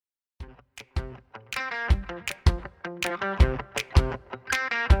Hey,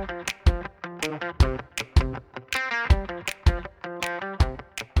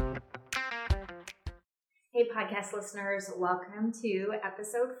 podcast listeners, welcome to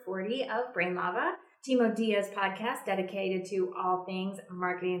episode 40 of Brain Lava, Timo Diaz podcast dedicated to all things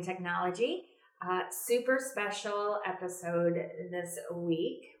marketing and technology. Super special episode this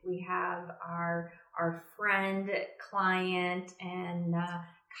week. We have our friend, client, and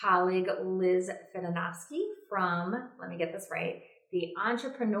colleague Liz Fidanovsky from, let me get this right, the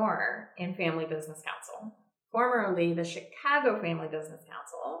Entrepreneur and Family Business Council, formerly the Chicago Family Business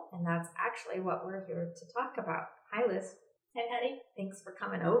Council, and that's actually what we're here to talk about. Hi, Liz. Hi, Patty. Thanks for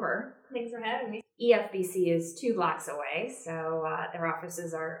coming over. Thanks for having me. EFBC is 2 blocks away, so their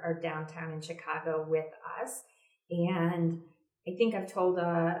offices are downtown in Chicago with us. And I think I've told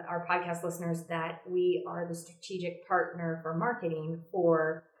our podcast listeners that we are the strategic partner for marketing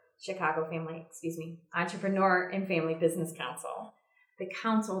for Entrepreneur and Family Business Council. The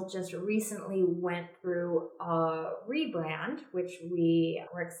council just recently went through a rebrand, which we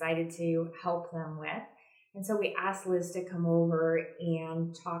were excited to help them with. And so we asked Liz to come over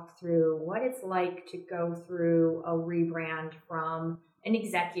and talk through what it's like to go through a rebrand from an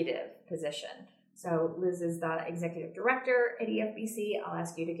executive position. So Liz is the executive director at EFBC. I'll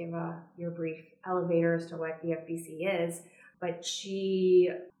ask you to give your brief elevator as to what EFBC is, but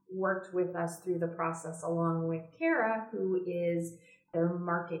she worked with us through the process along with Kara, who is their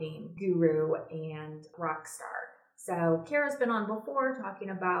marketing guru and rock star. So Kara's been on before talking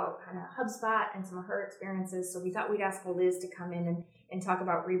about kind of HubSpot and some of her experiences. So we thought we'd ask Liz to come in and talk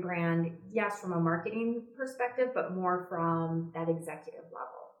about rebrand, yes, from a marketing perspective, but more from that executive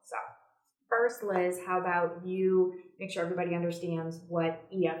level. So first, Liz, how about you make sure everybody understands what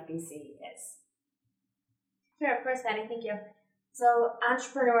EFBC is? Sure, of course, Patty. Thank you. So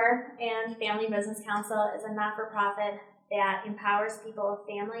Entrepreneur and Family Business Council is a not-for-profit that empowers people of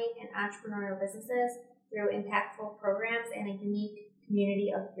family and entrepreneurial businesses through impactful programs and a unique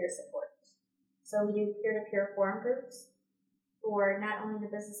community of peer support. So we do peer-to-peer forum groups for not only the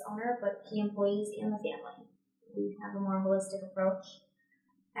business owner, but key employees and the family. We have a more holistic approach,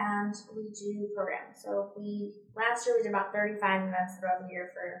 and we do programs. So last year we did about 35 events throughout the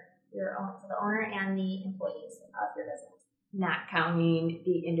year for the owner and the employees of your business. Not counting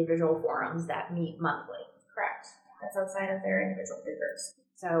the individual forums that meet monthly. Correct. That's outside of their individual peer groups.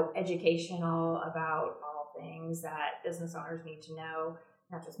 So educational about all things that business owners need to know,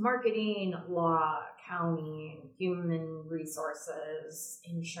 not just marketing, law, accounting, human resources,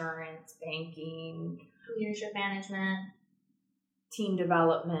 insurance, banking, leadership management, team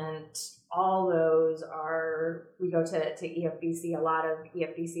development. All those we go to EFBC, a lot of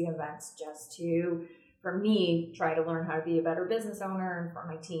EFBC events just to, for me, try to learn how to be a better business owner, and for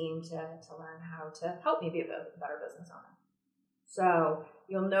my team to learn how to help me be a better business owner. So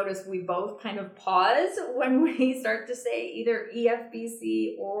you'll notice we both kind of pause when we start to say either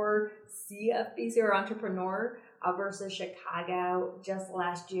EFBC or CFBC or Entrepreneur versus Chicago. Just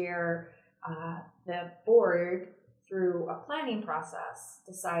last year, the board, through a planning process,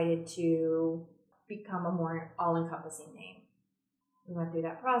 decided to become a more all-encompassing name. We went through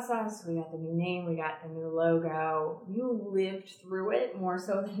that process. We got the new name. We got the new logo. You lived through it more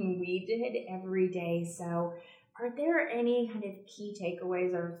so than we did every day. So are there any kind of key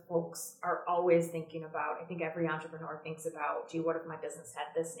takeaways or folks are always thinking about? I think every entrepreneur thinks about, gee, what if my business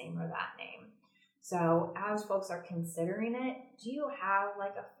had this name or that name? So as folks are considering it, do you have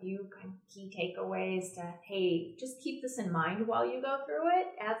like a few kind of key takeaways to, hey, just keep this in mind while you go through it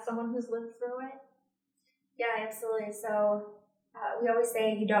as someone who's lived through it? Yeah, absolutely. So we always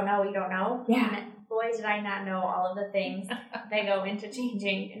say, you don't know, you don't know. Yeah. And boy, did I not know all of the things that go into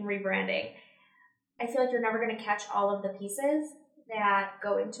changing and rebranding. I feel like you're never going to catch all of the pieces that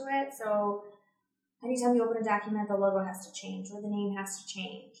go into it. So anytime you open a document, the logo has to change or the name has to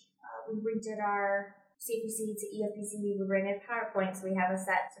change. We redid our CPC to EFBC. We rebranded PowerPoint, so we have a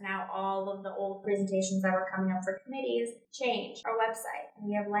set. So now all of the old presentations that were coming up for committees change. Our website, and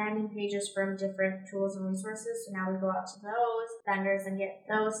we have landing pages from different tools and resources. So now we go out to those vendors and get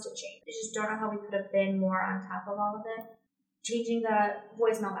those to change. I just don't know how we could have been more on top of all of it. Changing the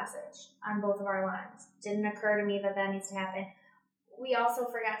voicemail message on both of our lines. Didn't occur to me that needs to happen. We also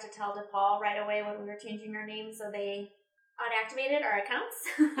forgot to tell DePaul right away when we were changing our name, so they unactivated our accounts.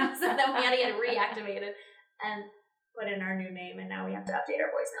 So then we had to get it reactivated and put in our new name, and now we have to update our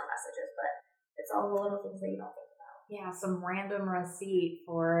voicemail messages. But it's all the little things that you don't think about. Yeah, some random receipt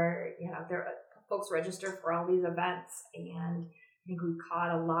for, there folks register for all these events, and I think we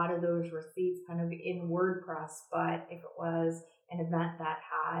caught a lot of those receipts kind of in WordPress, but if it was an event that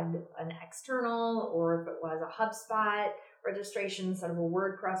had an external, or if it was a HubSpot registration instead of a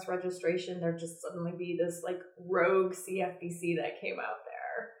WordPress registration, there'd just suddenly be this like rogue CFBC that came out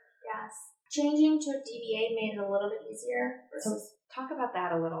there. Yes. Changing to a DBA made it a little bit easier. So talk about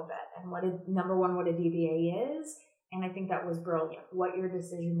that a little bit, and what a DBA is. And I think that was brilliant, what your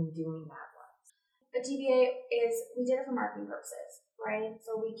decision in doing that was. A DBA is, we did it for marketing purposes, right?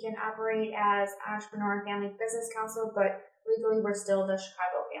 So we can operate as Entrepreneur and Family Business Council, but legally we're still the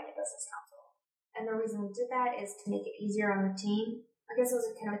Chicago Family Business Council. And the reason we did that is to make it easier on the team. I guess it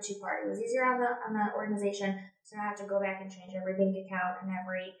was kind of a two-part. It was easier on the organization to not have to go back and change every bank account and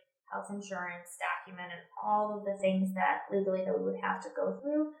every health insurance document and all of the things that legally that we would have to go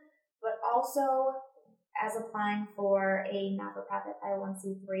through, but also as applying for a not-for-profit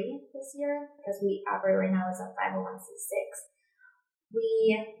 501c3 this year, because we operate right now as a 501c6,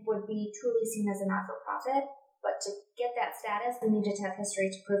 we would be truly seen as a not-for-profit, but to get that status, we needed to have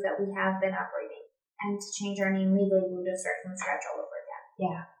history to prove that we have been operating. And to change our name legally, we would have started from scratch all over again.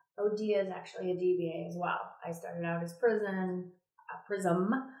 Yeah. ODIA is actually a DBA as well. I started out as Prism,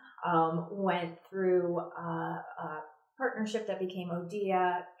 went through a partnership that became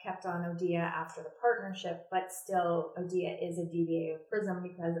ODIA, kept on ODIA after the partnership, but still ODIA is a DBA of Prism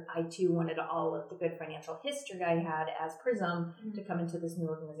because I too wanted all of the good financial history I had as Prism to come into this new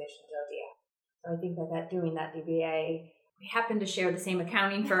organization as ODIA. So I think that doing that DBA, we happen to share the same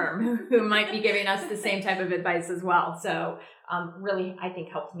accounting firm who might be giving us the same type of advice as well. So really, I think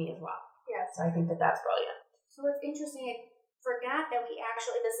helped me as well. Yeah. So I think that's brilliant. So it's interesting. I forgot that we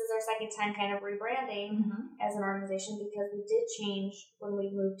actually, this is our second time kind of rebranding as an organization because we did change when we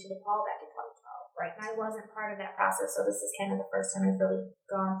moved to DePaul back in 2012. Right. And I wasn't part of that process. So this is kind of the first time I've really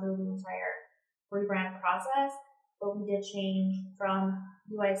gone through the entire rebrand process. But we did change from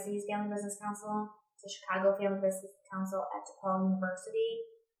UIC's Family Business Council to Chicago Family Business Council at DePaul University.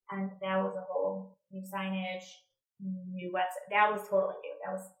 And that was a whole new signage, new website. That was totally new.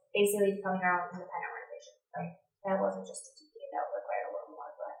 That was basically becoming our own independent organization. Right. That wasn't just a DBA. That required a little more.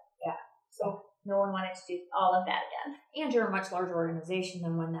 But yeah. So no one wanted to do all of that again. And you're a much larger organization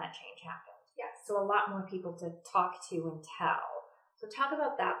than when that change happened. Yes. So a lot more people to talk to and tell. So talk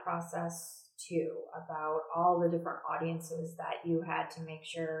about that process too, about all the different audiences that you had to make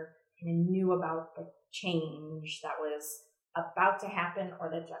sure and knew about the change that was about to happen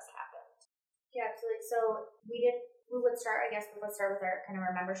or that just happened. Yeah, absolutely. So let's start with our kind of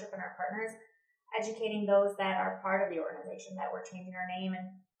our membership and our partners, educating those that are part of the organization that we're changing our name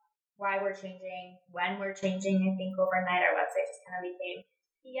and why we're changing, when we're changing. I think overnight our website just kind of became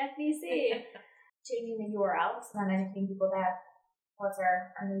EFBC. Changing the URL, so then educating people that what's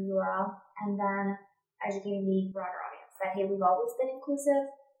our new URL, and then educating the broader audience that, hey, we've always been inclusive,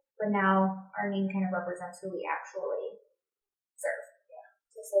 but now our name kind of represents who we actually serve. Yeah.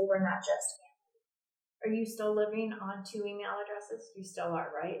 To say we're not just. Are you still living on 2 email addresses? You still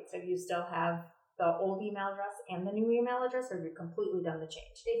are, right? So you still have the old email address and the new email address, or have you completely done the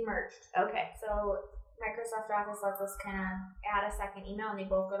change? They've merged. Okay. So Microsoft Office lets us kind of add a second email, and they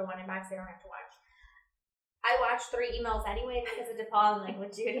both go to one inbox. They don't have to watch. I watch 3 emails anyway because of DePaul and like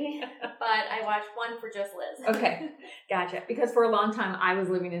with Judy, but I watch one for just Liz. Okay, gotcha. Because for a long time I was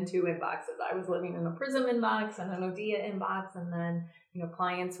living in 2 inboxes. I was living in a Prism inbox and an ODIA inbox, and then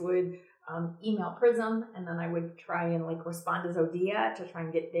clients would email Prism, and then I would try and like respond as ODIA to try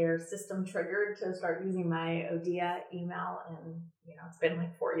and get their system triggered to start using my ODIA email. And it's been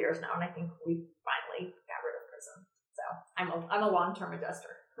like 4 years now, and I think we finally got rid of Prism. So I'm a long-term adjuster.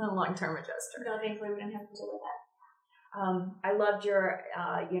 No, thankfully we didn't have to deal with that. I loved your,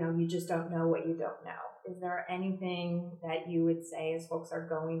 you just don't know what you don't know. Is there anything that you would say as folks are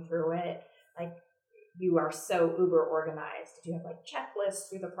going through it, like you are so uber organized? Did you have like checklists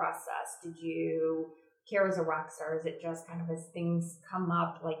through the process? Did you care as a rock star? Is it just kind of as things come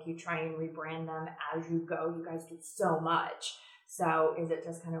up, like you try and rebrand them as you go? You guys do so much. So is it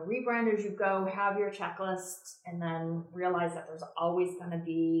just kind of rebrand as you go, have your checklist, and then realize that there's always going to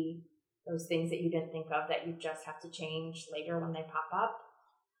be those things that you didn't think of that you just have to change later when they pop up?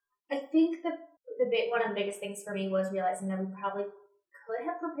 I think one of the biggest things for me was realizing that we probably could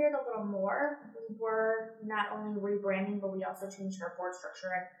have prepared a little more. We were not only rebranding, but we also changed our board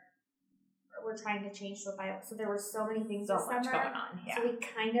structure, and we're trying to change so there were so many things so this much summer. going on. Yeah. So we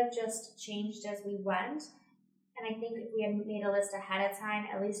kind of just changed as we went. And I think if we had made a list ahead of time,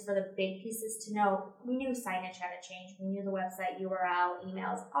 at least for the big pieces to know, we knew signage had to change. We knew the website URL,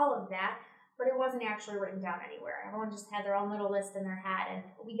 emails, all of that, but it wasn't actually written down anywhere. Everyone just had their own little list in their head, and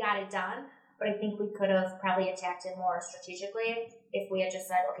we got it done. But I think we could have probably attacked it more strategically if we had just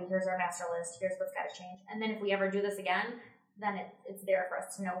said, okay, here's our master list, here's what's got to change. And then if we ever do this again, then it's there for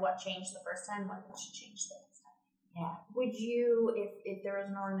us to know what changed the first time, what should change the next time. Yeah. Would you, if there is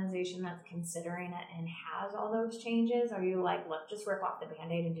an organization that's considering it and has all those changes, are you like, let's just rip off the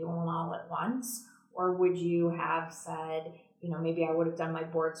Band-Aid and do them all at once? Or would you have said, maybe I would have done my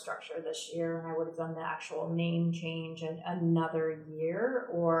board structure this year and I would have done the actual name change in another year?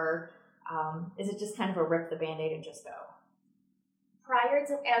 Or is it just kind of a rip the Band-Aid and just go? Prior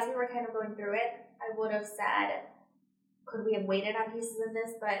to, as we were kind of going through it, I would have said, could we have waited on pieces of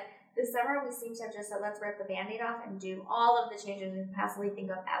this? But this summer we seem to have just said, let's rip the Band-Aid off and do all of the changes we can possibly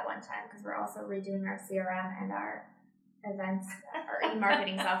think of at one time, because we're also redoing our CRM and our events, our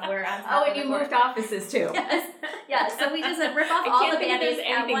e-marketing software. Oh, and you moved offices too. Yes. Yeah, so we just said, rip off all the Band-Aids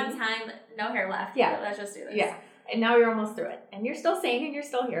at one time, no hair left. Yeah. Let's just do this. Yeah. And now you're almost through it. And you're still sane and you're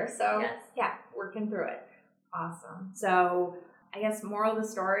still here. So, yes. Yeah, working through it. Awesome. So, I guess moral of the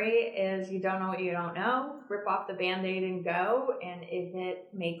story is you don't know what you don't know. Rip off the Band-Aid and go. And if it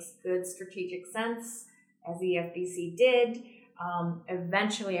makes good strategic sense, as EFBC did,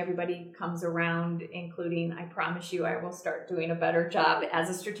 eventually everybody comes around, including, I promise you, I will start doing a better job as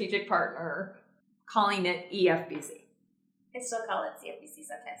a strategic partner calling it EFBC. I still call it CFBC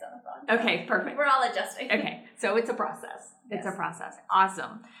sometimes on the phone. Okay, perfect. We're all adjusting. Okay, so it's a process. It's Yes. a process.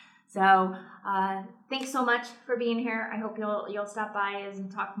 Awesome. So thanks so much for being here. I hope you'll stop by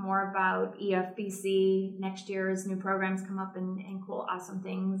and talk more about EFBC next year as new programs come up and cool, awesome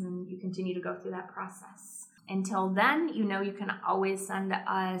things, and you continue to go through that process. Until then, you can always send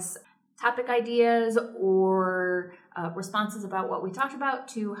us topic ideas or responses about what we talked about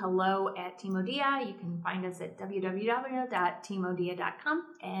to hello@teamodia. You can find us at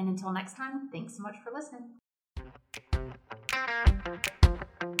www.teamodia.com. And until next time, thanks so much for listening.